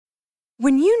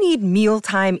When you need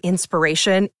mealtime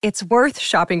inspiration, it's worth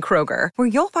shopping Kroger, where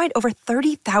you'll find over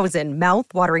 30,000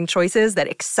 mouth-watering choices that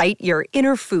excite your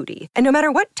inner foodie. And no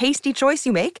matter what tasty choice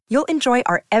you make, you'll enjoy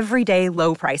our everyday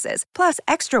low prices, plus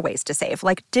extra ways to save,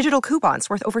 like digital coupons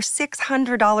worth over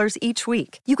 $600 each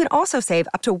week. You can also save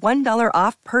up to $1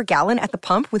 off per gallon at the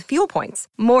pump with fuel points.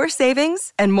 More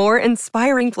savings and more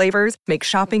inspiring flavors make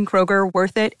shopping Kroger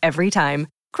worth it every time.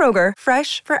 Kroger,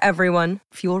 fresh for everyone.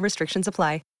 Fuel restrictions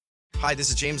apply. Hi, this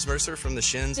is James Mercer from The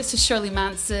Shins. This is Shirley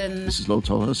Manson. This is Lo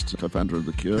Tolhurst, co-founder of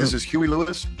The Cure. This is Huey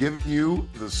Lewis, giving you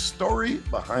the story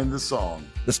behind the song.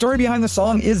 The Story Behind the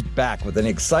Song is back with an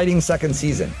exciting second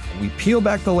season. We peel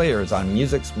back the layers on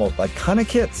music's most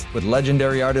iconic hits with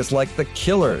legendary artists like The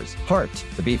Killers, Heart,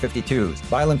 the B-52s,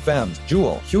 Violent Femmes,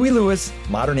 Jewel, Huey Lewis,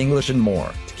 Modern English, and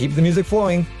more. To keep the music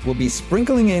flowing, we'll be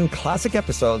sprinkling in classic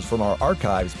episodes from our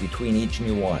archives between each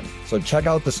new one. So check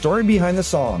out The Story Behind the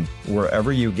Song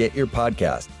wherever you get your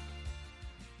podcast.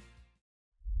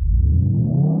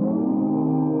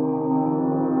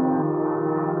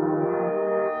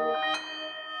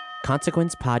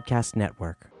 Consequence Podcast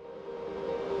Network.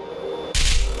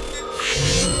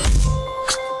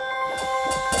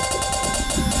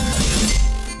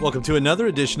 Welcome to another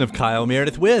edition of Kyle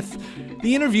Meredith with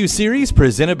the interview series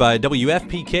presented by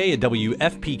WFPK at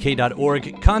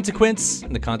WFPK.org, Consequence,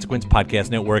 and the Consequence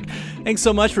Podcast Network. Thanks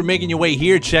so much for making your way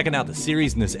here, checking out the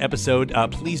series in this episode.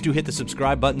 Please do hit the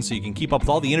subscribe button so you can keep up with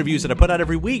all the interviews that I put out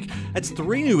every week. That's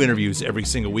 3 new interviews every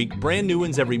single week, brand new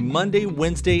ones every Monday,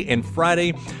 Wednesday, and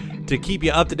Friday. To keep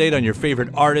you up to date on your favorite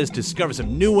artists, discover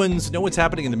some new ones, know what's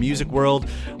happening in the music world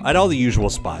at all the usual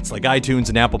spots like iTunes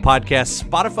and Apple Podcasts,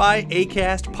 Spotify,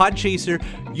 Acast, Podchaser,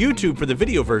 YouTube for the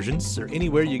video versions, or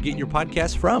anywhere you get your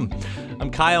podcasts from.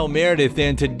 I'm Kyle Meredith,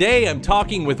 and today I'm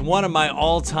talking with one of my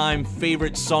all-time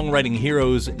favorite songwriting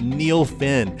heroes, Neil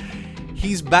Finn.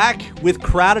 He's back with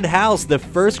Crowded House, the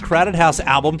first Crowded House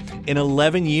album in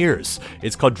 11 years.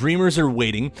 It's called Dreamers Are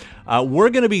Waiting.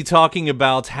 We're going to be talking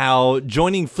about how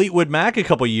joining Fleetwood Mac a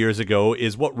couple years ago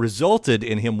is what resulted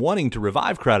in him wanting to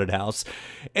revive Crowded House,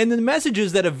 and the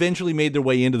messages that eventually made their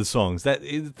way into the songs. That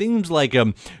things like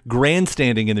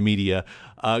grandstanding in the media,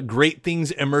 great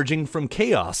things emerging from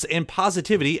chaos, and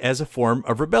positivity as a form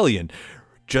of rebellion.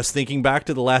 Just thinking back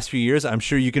to the last few years, I'm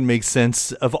sure you can make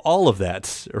sense of all of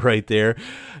that right there.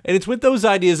 And it's with those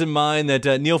ideas in mind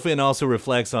that Neil Finn also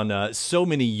reflects on so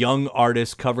many young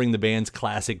artists covering the band's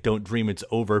classic Don't Dream It's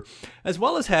Over, as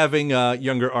well as having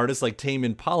younger artists like Tame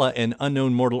Impala and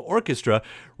Unknown Mortal Orchestra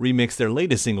remix their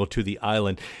latest single, To the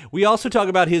Island. We also talk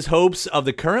about his hopes of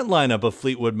the current lineup of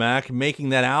Fleetwood Mac making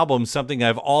that album, something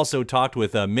I've also talked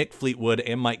with Mick Fleetwood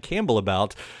and Mike Campbell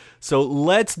about. So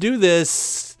let's do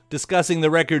this. Discussing the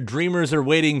record Dreamers Are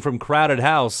Waiting from Crowded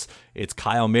House, it's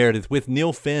Kyle Meredith with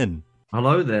Neil Finn.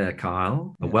 Hello there,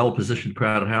 Kyle. A well-positioned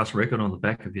Crowded House record on the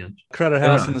back of you. Crowded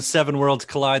House and the Seven Worlds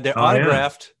Collide. They're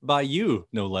autographed by you,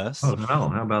 no less. Oh, hell,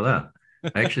 how about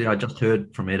that? Actually, I just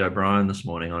heard from Ed O'Brien this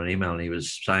morning on an email, and he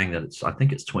was saying that I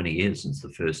think it's 20 years since the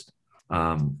first.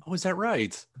 Oh, is that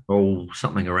right? Oh,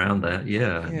 something around that.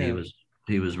 Yeah.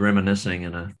 He was reminiscing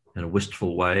in a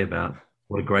wistful way about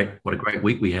what a great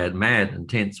week we had. Mad,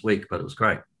 intense week, but it was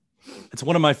great. It's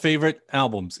one of my favorite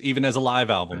albums, even as a live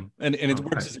album. And it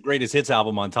works as a greatest hits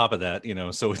album on top of that,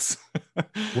 so it's...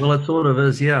 Well, it sort of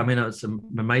is, yeah. I mean, it's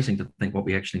amazing to think what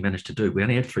we actually managed to do. We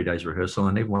only had 3 days rehearsal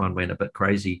and everyone went a bit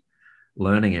crazy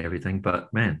learning everything,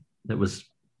 but man, it was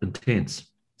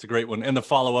intense. It's a great one. And the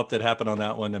follow-up that happened on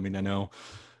that one, I mean, I know,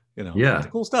 yeah, it's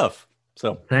cool stuff.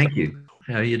 So thank you.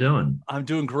 How are you doing? I'm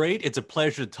doing great. It's a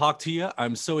pleasure to talk to you.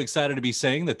 I'm so excited to be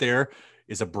saying that there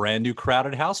is a brand new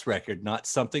Crowded House record, not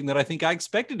something that I think I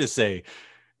expected to say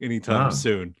anytime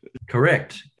soon.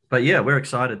 Correct. But yeah, we're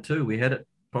excited too. We had it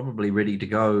probably ready to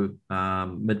go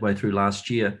midway through last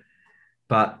year,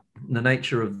 but the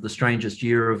nature of the strangest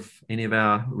year of any of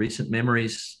our recent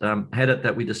memories had it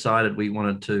that we decided we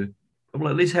wanted to, well,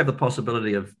 at least have the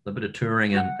possibility of a bit of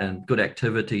touring and good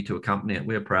activity to accompany it.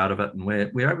 We're proud of it, and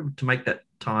we're able to make that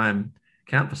time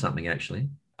count for something, actually.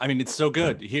 I mean, it's so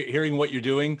good hearing what you're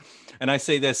doing. And I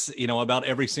say this, about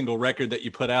every single record that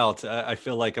you put out. I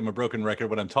feel like I'm a broken record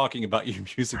when I'm talking about your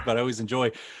music, but I always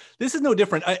enjoy. This is no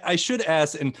different. I should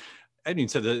ask, and I didn't even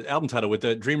say the album title with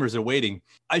the Dreamers Are Waiting.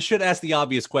 I should ask the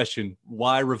obvious question: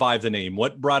 why revive the name?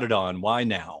 What brought it on? Why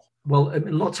now? Well,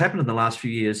 lots happened in the last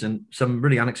few years, and some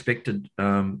really unexpected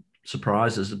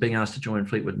surprises. Being asked to join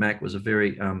Fleetwood Mac was a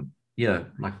very,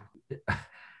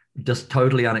 just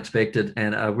totally unexpected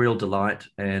and a real delight,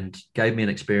 and gave me an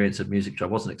experience of music which I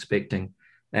wasn't expecting,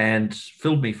 and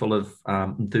filled me full of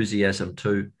enthusiasm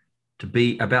to to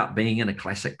be about being in a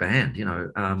classic band.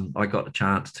 I got a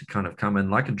chance to kind of come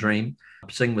in like a dream,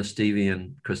 sing with Stevie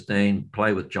and Christine,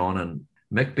 play with John and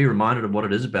Mick, be reminded of what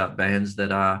it is about bands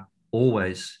that are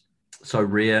always so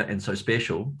rare and so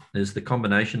special, is the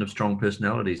combination of strong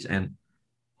personalities and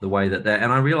the way that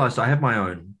and I realized I have my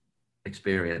own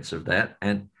experience of that,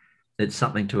 and it's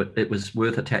something to it. It was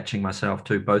worth attaching myself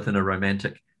to, both in a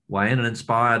romantic way and an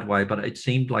inspired way, but it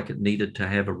seemed like it needed to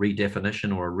have a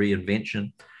redefinition or a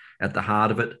reinvention at the heart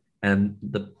of it. And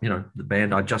the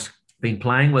band I'd just been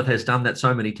playing with has done that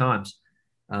so many times,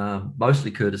 mostly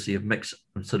courtesy of Mick's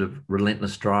sort of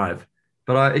relentless drive.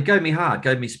 But it gave me heart,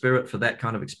 gave me spirit for that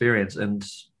kind of experience. And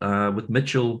with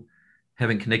Mitchell,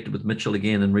 having connected with Mitchell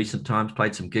again in recent times,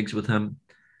 played some gigs with him,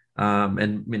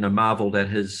 and marveled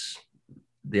at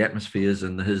the atmospheres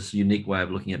and his unique way of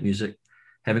looking at music.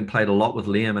 Having played a lot with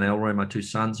Liam and Elroy, my two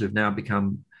sons, who've now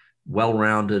become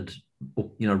well-rounded,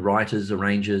 writers,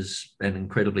 arrangers, and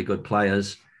incredibly good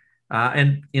players.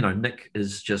 Nick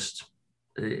is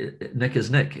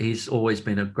Nick. He's always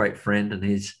been a great friend, and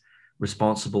he's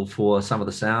responsible for some of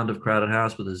the sound of Crowded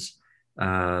House with his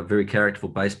very characterful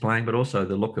bass playing, but also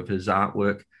the look of his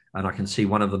artwork. And I can see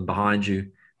one of them behind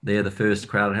you there, the first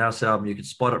Crowded House album. You could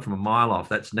spot it from a mile off.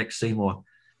 That's Nick Seymour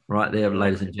right there,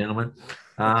 ladies and gentlemen.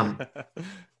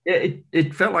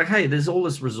 It felt like, hey, there's all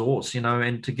this resource,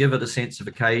 and to give it a sense of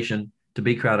occasion, to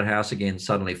be Crowded House again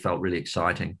suddenly felt really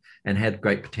exciting and had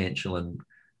great potential. And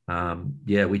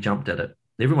we jumped at it.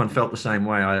 Everyone felt the same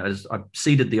way. I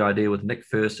seeded the idea with Nick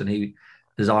first, and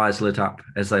his eyes lit up,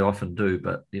 as they often do,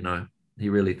 but he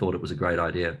really thought it was a great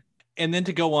idea. And then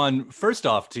to go on, first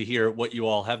off, to hear what you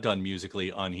all have done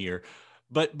musically on here,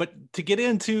 but to get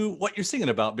into what you're singing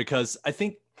about, because I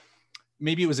think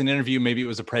maybe it was an interview, maybe it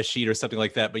was a press sheet or something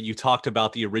like that, but you talked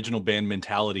about the original band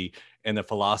mentality and the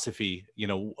philosophy,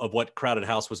 of what Crowded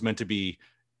House was meant to be,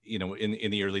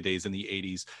 in the early days in the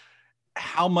 80s.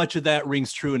 How much of that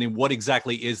rings true, and what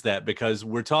exactly is that? Because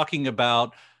we're talking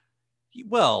about,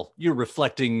 well, you're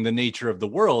reflecting the nature of the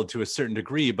world to a certain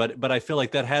degree, but I feel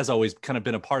like that has always kind of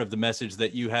been a part of the message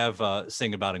that you have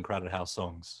sing about in Crowded House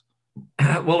songs.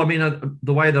 Well, I mean,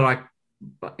 the way that I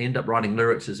end up writing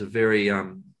lyrics is a very,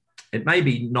 it may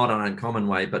be not an uncommon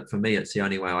way, but for me, it's the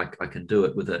only way I can do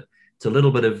it with it. It's a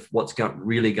little bit of what's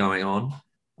really going on,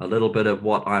 a little bit of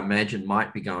what I imagine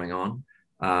might be going on,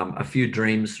 a few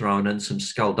dreams thrown in, some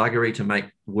skullduggery to make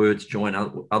words join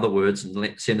other words and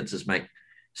let sentences make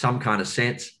some kind of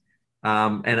sense.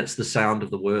 And it's the sound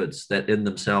of the words that in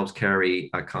themselves carry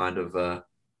a kind of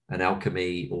an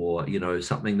alchemy, or,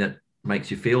 something that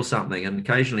makes you feel something. And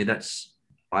occasionally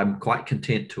I'm quite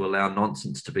content to allow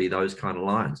nonsense to be those kind of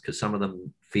lines, because some of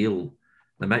them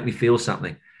they make me feel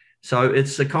something. So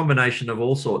it's a combination of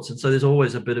all sorts. And so there's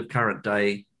always a bit of current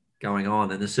day going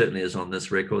on. And there certainly is on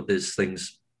this record. There's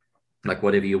things like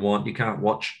Whatever You Want. You can't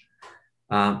watch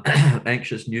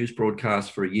anxious news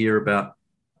broadcasts for a year about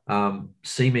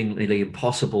seemingly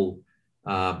impossible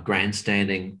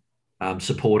grandstanding,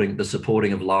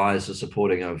 supporting of lies, the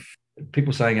supporting of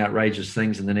people saying outrageous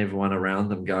things, and then everyone around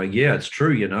them going, yeah, it's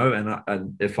true,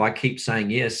 and if I keep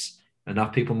saying yes,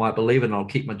 enough people might believe it and I'll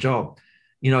keep my job,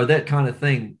 that kind of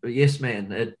thing. But yes,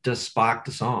 man, it just sparked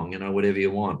a song, Whatever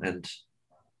You Want. And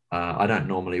I don't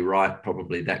normally write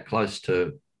probably that close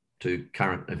to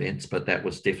current events, but that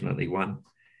was definitely one.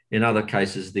 In other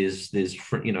cases, there's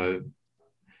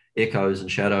echoes and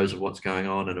shadows of what's going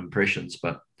on and impressions,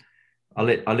 but I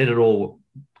let it all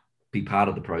be part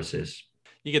of the process.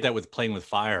 You get that with Playing with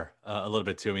Fire a little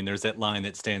bit too. I mean, there's that line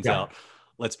that stands out,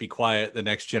 let's be quiet, the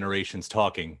next generation's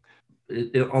talking.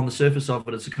 On the surface of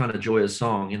it, it's a kind of joyous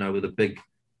song, with a big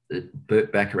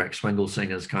Burt Bacharach Swingle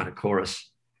Singers kind of chorus,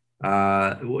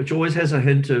 which always has a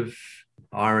hint of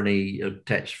irony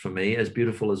attached for me. As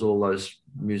beautiful as all those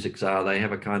musics are, they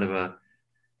have a kind of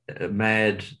a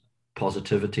mad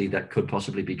positivity that could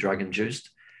possibly be drug induced.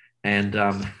 And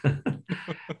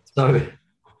so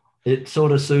it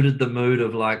sort of suited the mood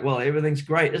of like, well, everything's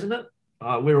great, isn't it?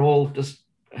 We're all just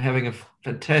having a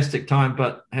fantastic time,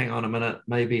 but hang on a minute,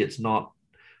 maybe it's not.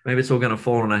 Maybe it's all going to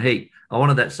fall in a heap. I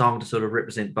wanted that song to sort of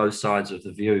represent both sides of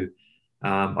the view.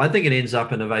 I think it ends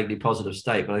up in a vaguely positive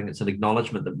state, but I think it's an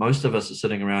acknowledgement that most of us are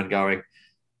sitting around going,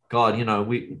 God,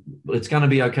 it's going to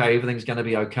be okay. Everything's going to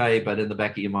be okay. But in the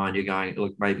back of your mind, you're going,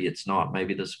 look, maybe it's not.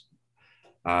 Maybe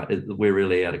we're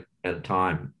really at a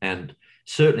time. And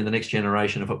certainly the next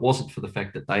generation, if it wasn't for the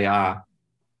fact that they are,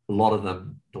 a lot of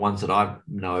them, the ones that I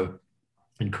know,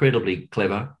 incredibly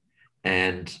clever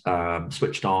and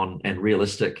switched on and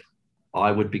realistic,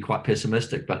 I would be quite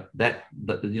pessimistic. But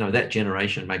that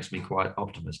generation makes me quite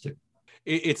optimistic.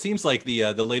 It seems like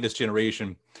the latest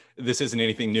generation, this isn't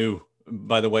anything new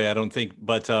by the way, I don't think,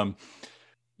 but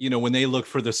when they look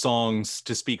for the songs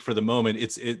to speak for the moment,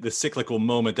 it's the cyclical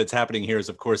moment that's happening here is,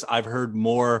 of course, I've heard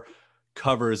more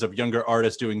covers of younger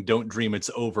artists doing Don't Dream It's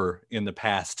Over in the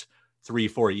past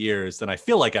 3-4 years than I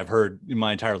feel like I've heard in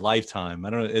my entire lifetime. I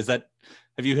don't know.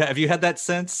 Have you had that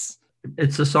sense?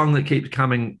 It's a song that keeps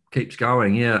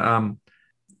going. Yeah.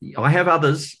 I have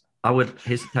others. I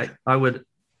would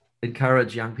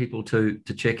encourage young people to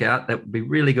check out. That would be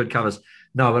really good covers.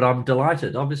 No, but I'm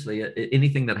delighted. Obviously,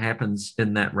 anything that happens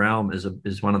in that realm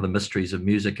is one of the mysteries of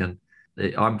music, and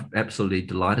I'm absolutely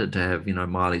delighted to have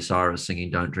Miley Cyrus singing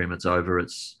 "Don't Dream It's Over."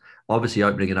 It's obviously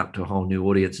opening it up to a whole new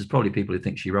audience. There's probably people who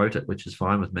think she wrote it, which is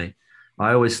fine with me.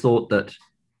 I always thought that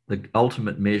the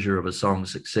ultimate measure of a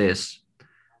song's success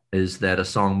is that a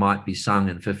song might be sung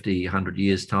in 50, 100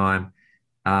 years' time,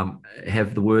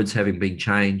 have the words having been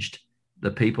changed,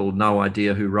 the people no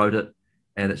idea who wrote it,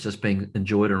 and it's just being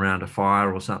enjoyed around a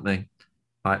fire or something.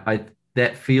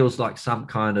 That feels like some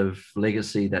kind of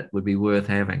legacy that would be worth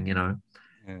having,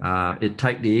 Yeah. It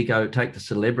take the ego, take the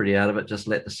celebrity out of it, just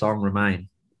let the song remain.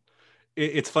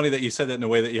 It's funny that you said that in a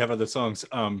way that you have other songs.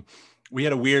 We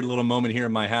had a weird little moment here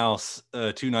in my house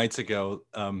 2 nights ago.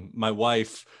 My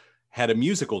wife had a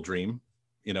musical dream,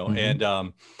 mm-hmm.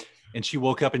 And she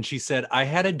woke up and she said, I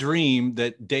had a dream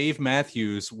that Dave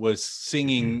Matthews was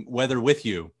singing Weather With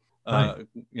You, Crowded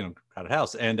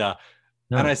House. And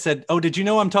I said, oh, did you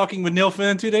know I'm talking with Neil Finn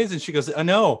in 2 days? And she goes,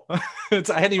 no, I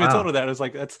hadn't even told her that. I was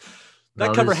like,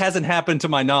 that cover hasn't happened to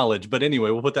my knowledge, but anyway,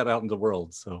 we'll put that out in the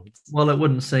world. So, well, it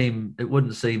wouldn't seem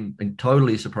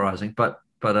totally surprising, but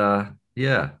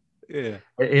yeah.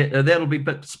 That'll be a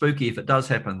bit spooky if it does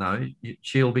happen, though.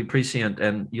 She'll be prescient,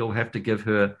 and you'll have to give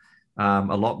her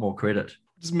a lot more credit.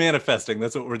 Just manifesting.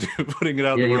 That's what we're doing, putting it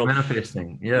out in the world.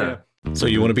 Manifesting. Yeah. So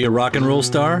you want to be a rock and roll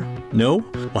star? No?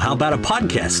 Well, how about a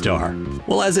podcast star?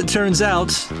 Well, as it turns out,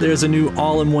 there's a new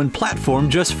all-in-one platform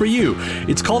just for you.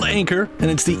 It's called Anchor, and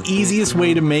it's the easiest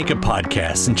way to make a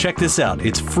podcast. And check this out.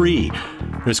 It's free.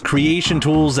 There's creation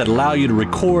tools that allow you to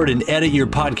record and edit your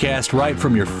podcast right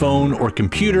from your phone or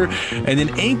computer. And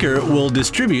then Anchor will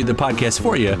distribute the podcast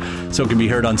for you so it can be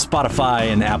heard on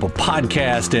Spotify and Apple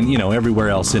Podcast and, everywhere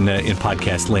else in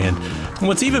podcast land. And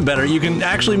what's even better, you can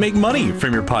actually make money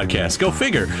from your podcast. Go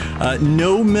figure.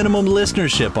 No minimum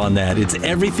listenership on that. It's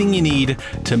everything you need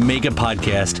to make a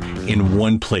podcast in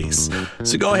one place.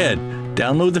 So go ahead.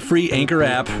 Download the free Anchor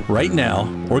app right now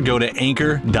or go to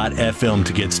anchor.fm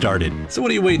to get started. So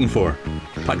what are you waiting for?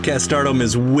 Podcast stardom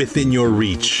is within your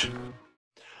reach.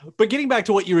 But getting back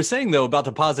to what you were saying, though, about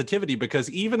the positivity, because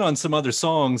even on some other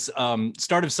songs,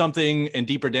 Start of Something and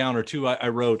Deeper Down are two I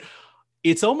wrote,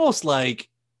 it's almost like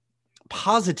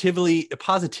positivity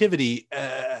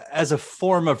as a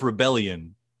form of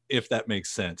rebellion, if that makes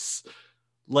sense.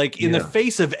 Like in the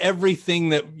face of everything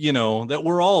that,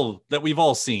 that we've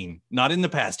all seen, not in the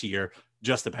past year,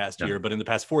 just the past year, but in the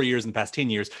past 4 years and the past 10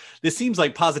 years, this seems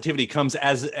like positivity comes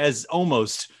as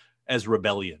almost as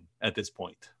rebellion at this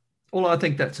point. Well, I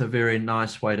think that's a very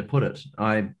nice way to put it.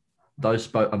 I'm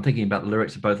thinking about the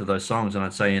lyrics of both of those songs, and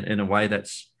I'd say in a way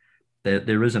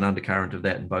there is an undercurrent of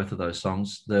that in both of those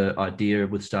songs. The idea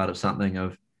with Start of Something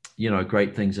of,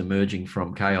 great things emerging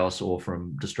from chaos or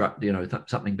from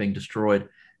something being destroyed,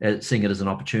 seeing it as an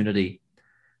opportunity.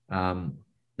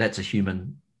 That's a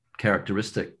human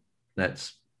characteristic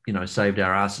that's, saved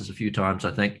our asses a few times,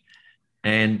 I think.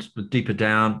 And with Deeper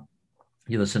Down,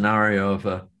 the scenario of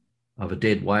a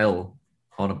dead whale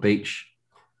on a beach,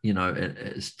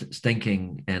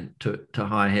 stinking and to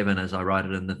high heaven, as I write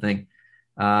it in the thing.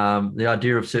 The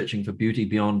idea of searching for beauty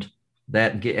beyond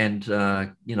that and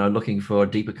looking for a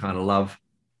deeper kind of love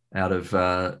out of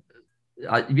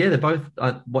they're both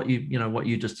what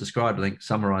you just described, I think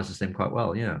summarizes them quite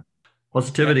well.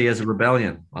 Positivity as a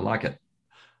rebellion. I like it.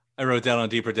 I wrote down on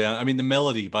Deeper Down. I mean, the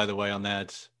melody, by the way, on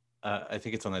that, I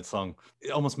think it's on that song,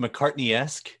 almost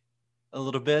McCartney-esque a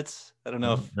little bit. I don't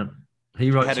know if he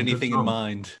had anything in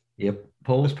mind. Yep,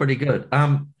 Paul's pretty good.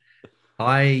 I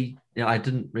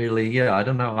didn't really. I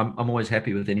don't know. I'm always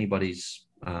happy with anybody's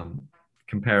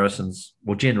comparisons.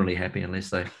 Well, generally happy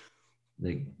unless they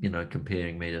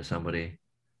comparing me to somebody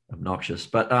obnoxious.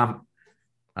 But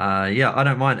I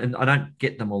don't mind, and I don't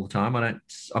get them all the time.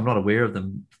 I'm not aware of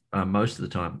them most of the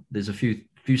time. There's a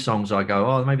few songs I go,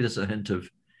 oh, maybe there's a hint of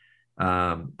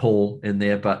Paul in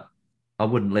there, but I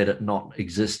wouldn't let it not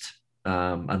exist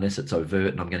unless it's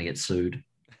overt and I'm going to get sued.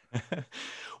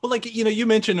 Well, you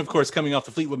mentioned, of course, coming off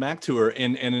the Fleetwood Mac tour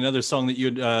and another song that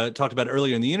you had talked about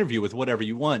earlier in the interview with Whatever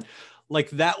You Want.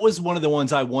 Like, that was one of the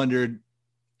ones I wondered,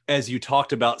 as you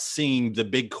talked about singing the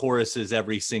big choruses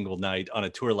every single night on a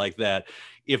tour like that,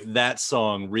 if that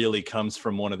song really comes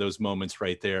from one of those moments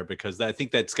right there, because I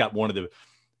think that's got one of the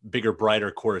bigger,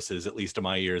 brighter choruses, at least to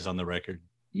my ears, on the record.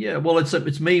 Yeah, well,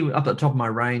 it's me up at the top of my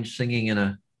range singing in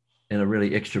a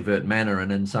really extrovert manner,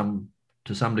 and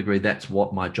to some degree, that's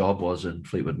what my job was in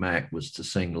Fleetwood Mac, was to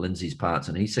sing Lindsay's parts,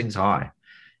 and he sings high,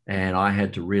 and I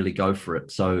had to really go for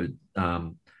it. So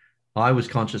I was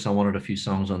conscious I wanted a few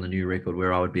songs on the new record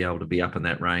where I would be able to be up in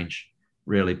that range,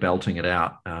 really belting it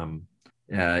out.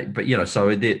 But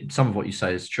so some of what you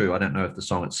say is true. I don't know if the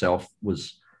song itself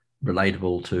was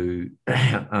relatable to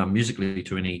musically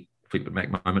to any Fleetwood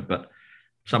Mac moment, but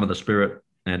some of the spirit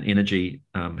and energy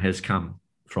has come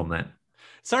from that.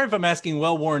 Sorry if I'm asking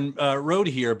well-worn road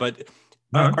here, but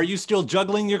are you still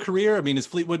juggling your career? I mean, is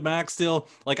Fleetwood Mac still,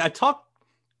 like, I talked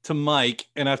to Mike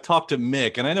and I've talked to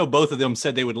Mick, and I know both of them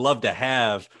said they would love to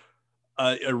have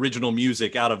original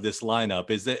music out of this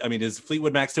lineup. Is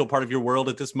Fleetwood Mac still part of your world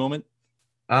at this moment?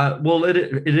 Well, it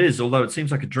is, although it seems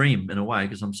like a dream in a way,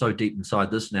 because I'm so deep inside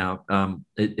this now.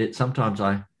 Sometimes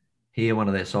I hear one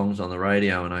of their songs on the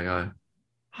radio and I go,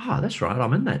 that's right,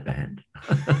 I'm in that band.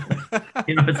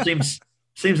 It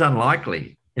seems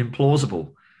unlikely,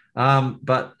 implausible,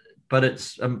 but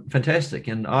it's fantastic.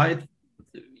 And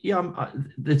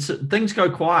things go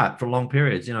quiet for long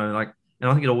periods, and I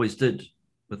think it always did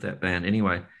with that band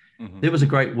anyway. Mm-hmm. There was a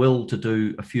great will to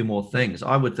do a few more things.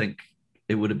 I would think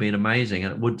it would have been amazing,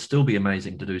 and it would still be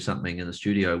amazing to do something in the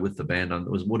studio with the band.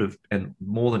 Would have and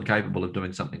more than capable of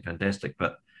doing something fantastic.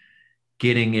 But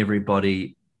getting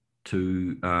everybody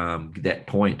to that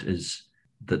point is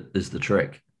the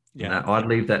trick. Yeah, and I'd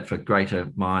leave that for greater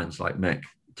minds like Mick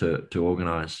to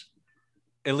organize.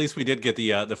 At least we did get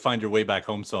the "Find Your Way Back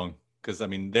Home" song, because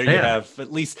there you have,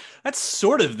 at least that's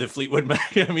sort of the Fleetwood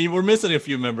Mac. We're missing a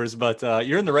few members, but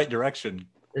you're in the right direction.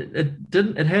 It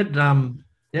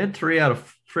had 3 out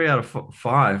of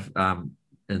 5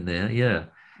 in there. Yeah.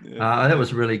 That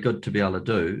was really good to be able to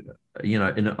do.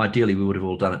 And ideally we would have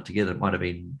all done it together. It might have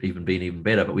been even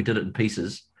better, but we did it in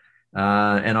pieces.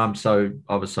 And I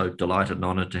was so delighted and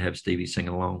honored to have Stevie sing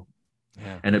along.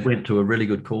 Yeah. And it went to a really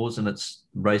good cause, and it's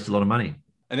raised a lot of money.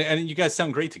 And you guys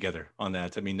sound great together on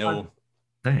that.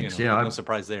 Thanks. No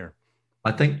surprise there.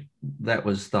 I think that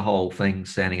was the whole thing,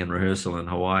 standing in rehearsal in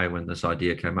Hawaii when this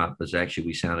idea came up, was actually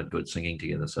we sounded good singing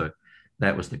together. So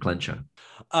that was the clincher.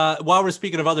 While we're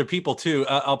speaking of other people too,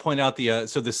 I'll point out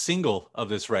the single of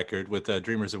this record with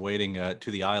Dreamers Are Waiting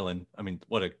to the Island.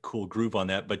 What a cool groove on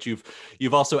that. But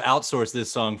you've also outsourced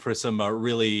this song for some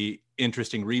really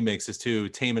interesting remixes too,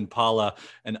 Tame Impala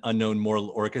and Unknown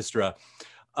Mortal Orchestra.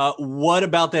 What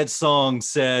about that song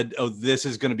said, this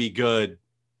is going to be good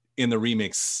in the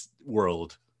remix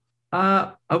world?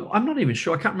 I'm not even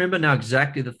sure. I can't remember now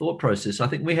exactly the thought process. I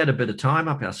think we had a bit of time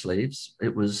up our sleeves.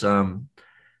 It was,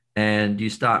 and you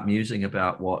start musing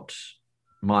about what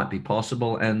might be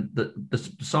possible. And the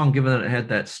song, given that it had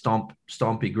that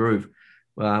stompy groove,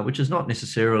 which is not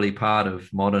necessarily part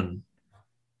of modern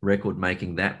record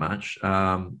making that much,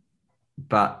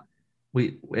 but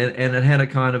it had a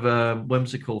kind of a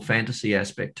whimsical fantasy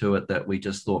aspect to it that we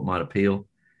just thought might appeal.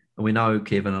 And we know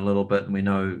Kevin a little bit, and we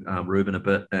know Ruben a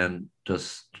bit, and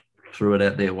just threw it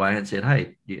out their way and said,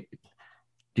 hey, do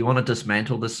you want to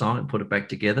dismantle this song and put it back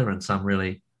together in some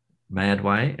really mad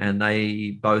way? And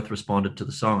they both responded to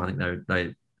the song. I think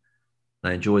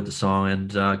they enjoyed the song,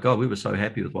 and God, we were so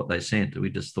happy with what they sent. We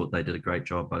just thought they did a great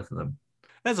job, both of them.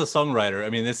 As a songwriter,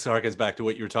 this harkens back to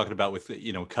what you were talking about with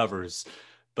covers.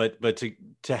 But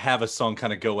to have a song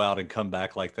kind of go out and come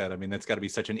back like that, that's got to be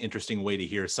such an interesting way to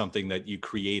hear something that you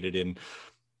created in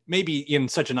maybe in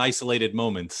such an isolated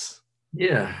moments.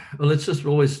 Yeah, well, it just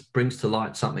always brings to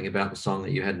light something about the song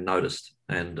that you hadn't noticed,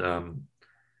 and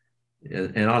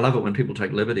I love it when people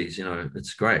take liberties.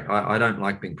 It's great. I don't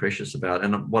like being precious about it.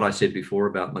 And what I said before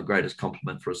about my greatest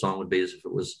compliment for a song would be as if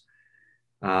it was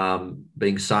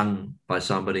being sung by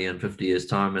somebody in 50 years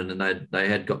time, and they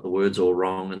had got the words all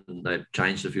wrong, and they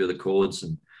changed a few of the chords,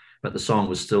 but the song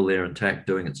was still there intact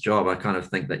doing its job. I kind of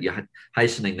think that you're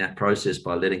hastening that process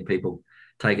by letting people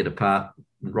take it apart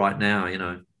right now,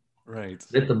 right.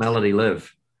 Let the melody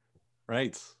live.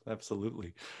 Right.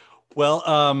 Absolutely.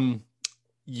 Well,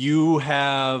 you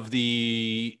have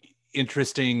the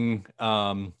interesting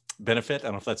benefit, I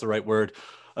don't know if that's the right word,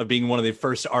 of being one of the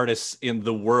first artists in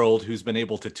the world who's been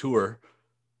able to tour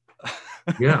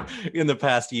in the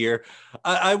past year.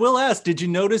 I will ask, did you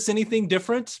notice anything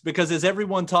different? Because as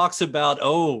everyone talks about,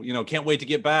 can't wait to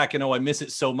get back, I miss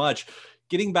it so much.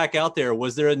 Getting back out there,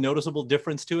 was there a noticeable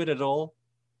difference to it at all?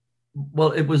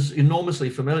 Well, it was enormously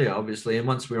familiar, obviously. And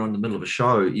once we were in the middle of a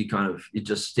show, you're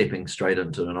just stepping straight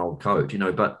into an old coat,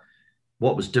 But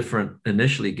what was different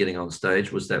initially getting on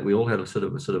stage was that we all had a sort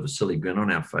of a silly grin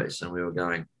on our face, and we were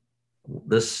going,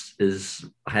 "This is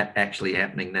actually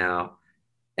happening now,"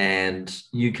 and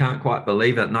you can't quite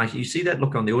believe it. And you see that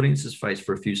look on the audience's face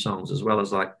for a few songs, as well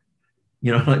as like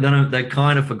they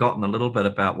kind of forgotten a little bit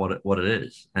about what it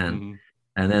is, and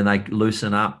then they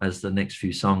loosen up as the next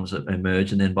few songs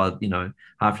emerge, and then by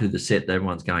half through the set,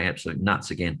 everyone's going absolute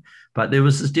nuts again. But there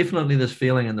was definitely this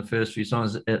feeling in the first few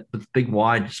songs with big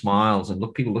wide smiles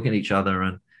and people looking at each other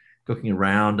and looking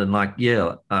around and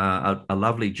a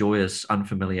lovely joyous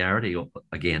unfamiliarity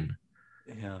again.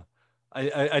 Yeah,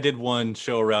 I did one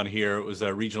show around here. It was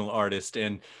a regional artist,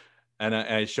 and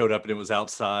I showed up and it was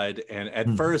outside. And at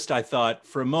first I thought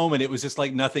for a moment, it was just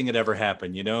like nothing had ever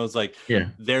happened. It's like,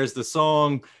 there's the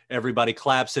song, everybody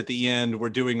claps at the end, we're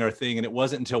doing our thing. And it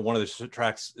wasn't until one of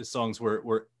the songs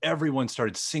where everyone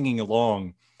started singing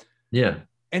along. Yeah.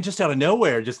 And just out of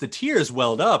nowhere, just the tears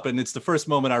welled up. And it's the first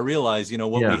moment I realized,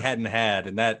 what we hadn't had.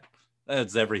 And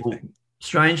that's everything. Well,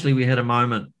 strangely, we had a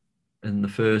moment in the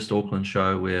first Auckland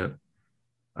show where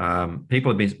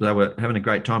people they were having a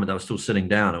great time, but they were still sitting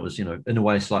down. It was, in a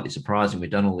way, slightly surprising.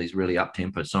 We'd done all these really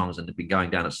up-tempo songs and they'd been going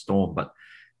down a storm, but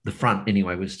the front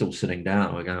anyway, we're still sitting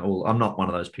down. We're going, well, I'm not one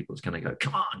of those people that's going to go,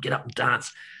 come on, get up and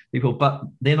dance, people. But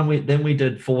then we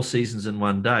did 4 Seasons in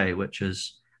One Day, which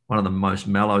is one of the most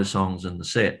mellow songs in the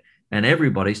set, and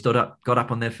everybody got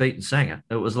up on their feet and sang it.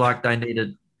 It was like they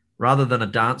needed, rather than a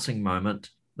dancing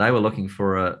moment, they were looking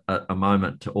for a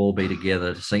moment to all be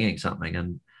together singing something,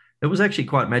 and it was actually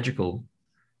quite magical.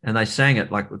 And they sang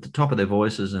it like at the top of their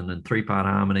voices and in 3-part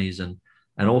harmonies and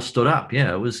all stood up.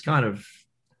 Yeah, it was kind of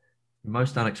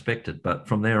most unexpected. But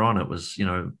from there on, it was,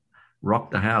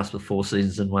 rock the house with 4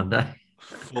 Seasons in One Day.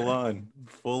 Full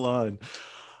on.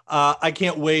 I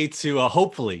can't wait to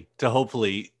hopefully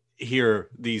hear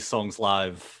these songs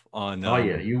live on. Oh,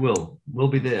 yeah, you will. We'll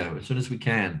be there as soon as we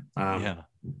can.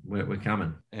 We're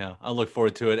coming. Yeah, I look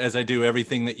forward to it, as I do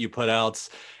everything that you put out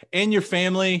and your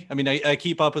family. I mean, I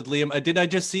keep up with Liam. Did I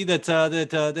just see that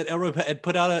Elroy had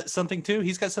put out something too?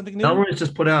 He's got something new? Elroy's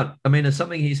just put out, it's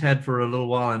something he's had for a little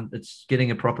while, and it's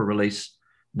getting a proper release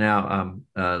now,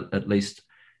 at least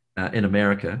in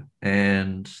America.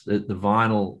 And the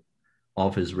vinyl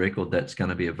of his record that's going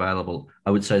to be available,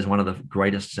 I would say, is one of the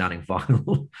greatest sounding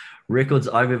vinyl records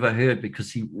I've ever heard,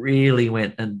 because he really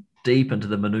went deep into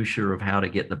the minutiae of how to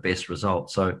get the best result.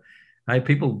 So, hey,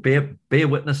 people, bear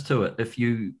witness to it if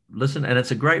you listen. And it's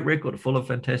a great record full of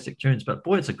fantastic tunes, but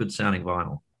boy, it's a good sounding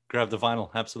vinyl. Grab the vinyl.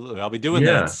 Absolutely. I'll be doing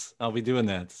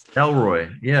that. Elroy.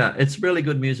 Yeah. It's really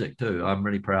good music too. I'm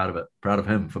really proud of it. Proud of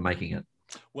him for making it.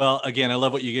 Well, again, I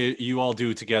love what you all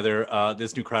do together.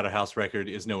 This new Crowded House record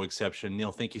is no exception.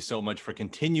 Neil, thank you so much for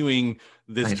continuing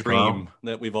this dream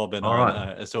that we've all been on.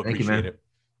 I so appreciate it.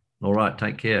 All right.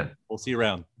 Take care. We'll see you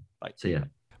around. Bye. See ya.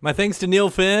 My thanks to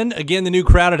Neil Finn. Again, the new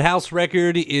Crowded House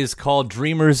record is called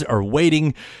Dreamers Are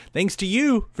Waiting. Thanks to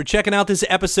you for checking out this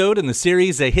episode and the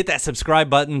series. Hit that subscribe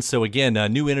button. So again,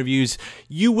 new interviews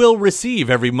you will receive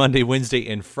every Monday, Wednesday,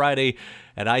 and Friday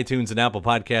at iTunes and Apple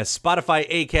Podcasts, Spotify,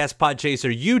 Acast,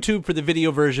 Podchaser, YouTube for the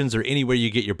video versions, or anywhere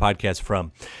you get your podcasts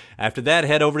from. After that,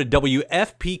 head over to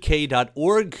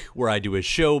WFPK.org, where I do a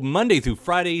show Monday through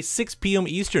Friday, 6 p.m.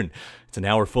 Eastern. It's an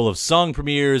hour full of song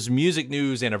premieres, music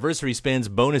news, anniversary spins,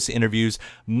 bonus interviews,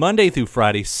 Monday through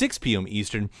Friday, 6 p.m.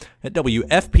 Eastern at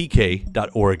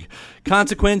WFPK.org.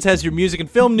 Consequence has your music and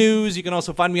film news. You can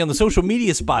also find me on the social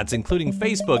media spots, including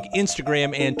Facebook,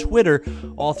 Instagram, and Twitter,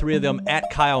 all 3 of them at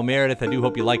Kyle Meredith. I do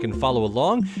hope you like and follow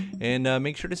along, and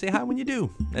make sure to say hi when you do.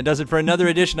 That does it for another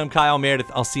edition. I'm Kyle Meredith.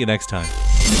 I'll see you next time.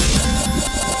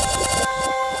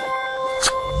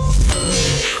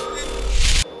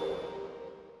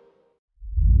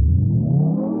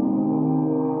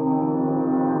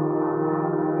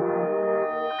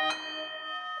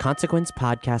 Consequence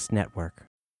Podcast Network.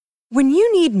 When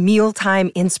you need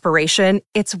mealtime inspiration,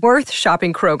 it's worth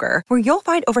shopping Kroger, where you'll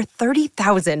find over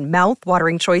 30,000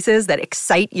 mouth-watering choices that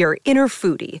excite your inner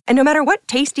foodie. And no matter what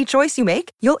tasty choice you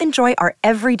make, you'll enjoy our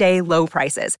everyday low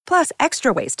prices, plus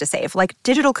extra ways to save, like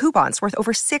digital coupons worth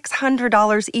over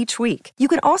 $600 each week. You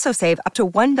can also save up to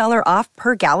 $1 off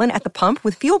per gallon at the pump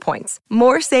with fuel points.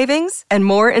 More savings and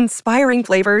more inspiring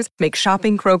flavors make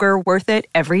shopping Kroger worth it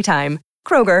every time.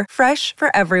 Kroger, fresh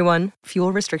for everyone.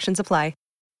 Fuel restrictions apply.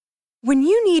 When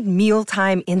you need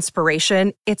mealtime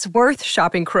inspiration, it's worth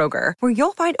shopping Kroger, where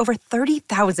you'll find over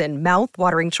 30,000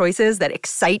 mouth-watering choices that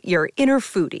excite your inner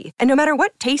foodie. And no matter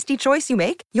what tasty choice you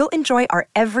make, you'll enjoy our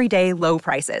everyday low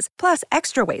prices, plus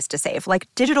extra ways to save, like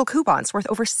digital coupons worth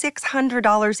over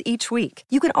 $600 each week.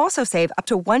 You can also save up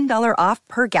to $1 off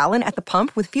per gallon at the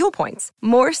pump with fuel points.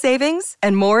 More savings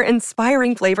and more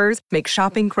inspiring flavors make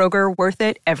shopping Kroger worth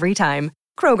it every time.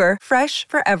 Kroger, fresh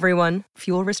for everyone.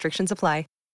 Fuel restrictions apply.